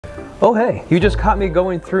Oh hey, you just caught me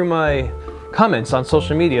going through my comments on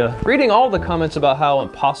social media, reading all the comments about how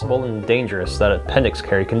impossible and dangerous that appendix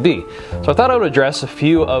carry can be. So I thought I would address a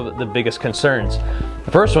few of the biggest concerns.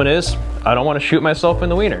 The first one is, I don't want to shoot myself in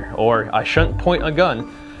the wiener, or I shouldn't point a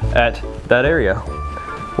gun at that area.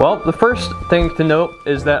 Well, the first thing to note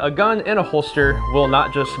is that a gun in a holster will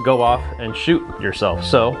not just go off and shoot yourself.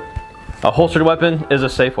 So a holstered weapon is a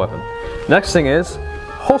safe weapon. Next thing is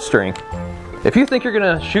holstering. If you think you're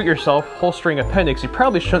gonna shoot yourself holstering appendix, you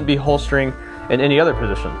probably shouldn't be holstering in any other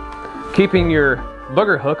position. Keeping your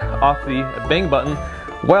booger hook off the bang button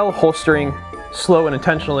while holstering slow and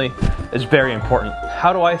intentionally is very important.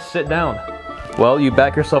 How do I sit down? Well, you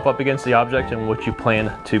back yourself up against the object in which you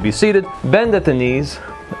plan to be seated. Bend at the knees,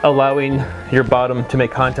 allowing your bottom to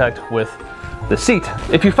make contact with the seat.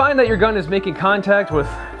 If you find that your gun is making contact with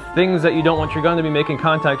things that you don't want your gun to be making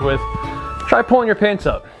contact with, try pulling your pants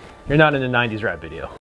up. You're not in a 90s rap video.